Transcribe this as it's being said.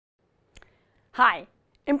Hi!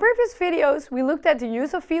 In previous videos we looked at the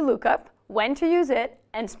use of VLOOKUP, when to use it,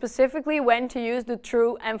 and specifically when to use the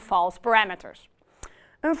true and false parameters.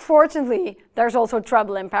 Unfortunately, there's also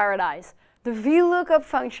trouble in paradise. The VLOOKUP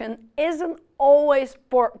function isn't always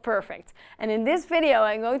perfect, and in this video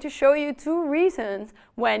I'm going to show you 2 reasons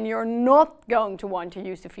when you're not going to want to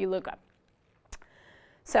use the VLOOKUP.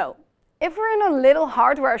 So, if we're in a little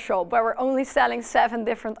hardware shop where we're only selling 7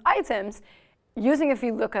 different items, using a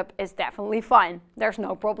VLOOKUP is definitely fine, there's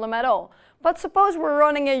no problem at all. But suppose we're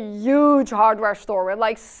running a huge hardware store with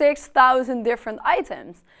like 6,000 different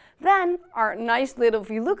items, then our nice little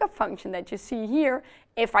VLOOKUP function that you see here,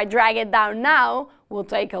 if I drag it down now, will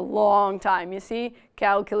take a long time. You see,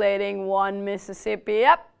 calculating 1 Mississippi,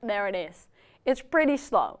 yep, there it is. It's pretty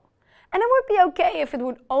slow. And it would be okay if it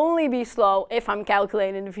would only be slow if I'm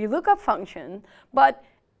calculating the VLOOKUP function, but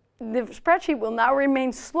the spreadsheet will now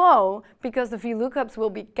remain slow because the VLOOKUPs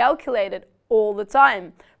will be calculated all the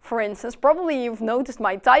time. For instance, probably you've noticed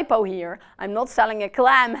my typo here. I'm not selling a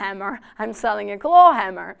clam hammer, I'm selling a claw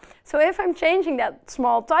hammer. So if I'm changing that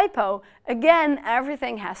small typo, again,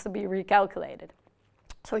 everything has to be recalculated.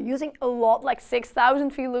 So using a lot, like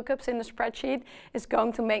 6,000 VLOOKUPs in the spreadsheet, is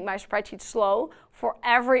going to make my spreadsheet slow for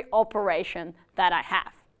every operation that I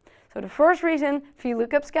have. So the first reason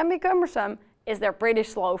VLOOKUPs can be cumbersome is they're pretty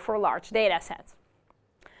slow for large data sets.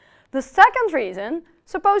 The second reason,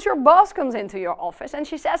 suppose your boss comes into your office and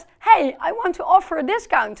she says, hey, I want to offer a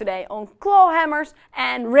discount today on claw hammers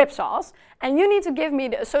and rip saws, and you need to give me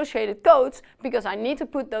the associated codes because I need to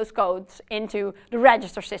put those codes into the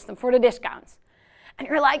register system for the discounts. And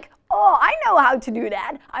you're like, oh, I know how to do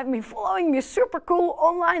that. I've been following this super cool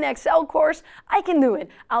online Excel course. I can do it.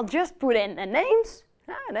 I'll just put in the names.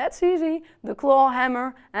 That's easy. The claw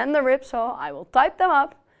hammer and the rip saw. I will type them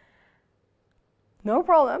up. No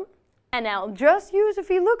problem. And I'll just use a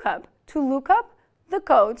VLOOKUP to look up the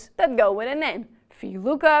codes that go with a name.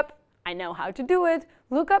 VLOOKUP, I know how to do it.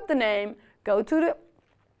 Look up the name. Go to the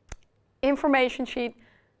information sheet.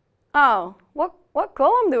 Oh, what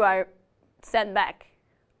column do I set back?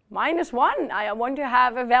 -1. I want to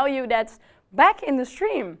have a value that's back in the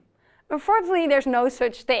stream. Unfortunately, there's no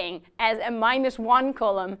such thing as a -1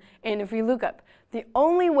 column in a VLOOKUP. The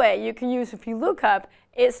only way you can use a VLOOKUP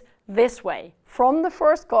is this way, from the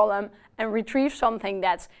first column and retrieve something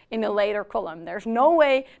that's in a later column. There's no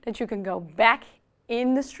way that you can go back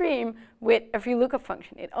in the stream with a VLOOKUP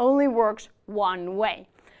function. It only works one way.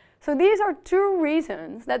 So these are 2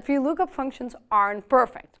 reasons that VLOOKUP functions aren't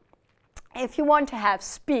perfect. If you want to have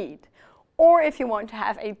speed, or if you want to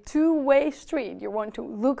have a 2-way street, you want to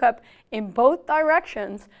look up in both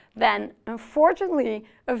directions, then unfortunately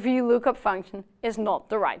a VLOOKUP function is not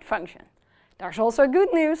the right function. There's also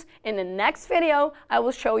good news. In the next video I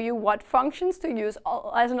will show you what functions to use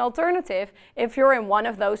as an alternative if you're in one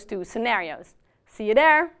of those 2 scenarios. See you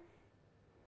there!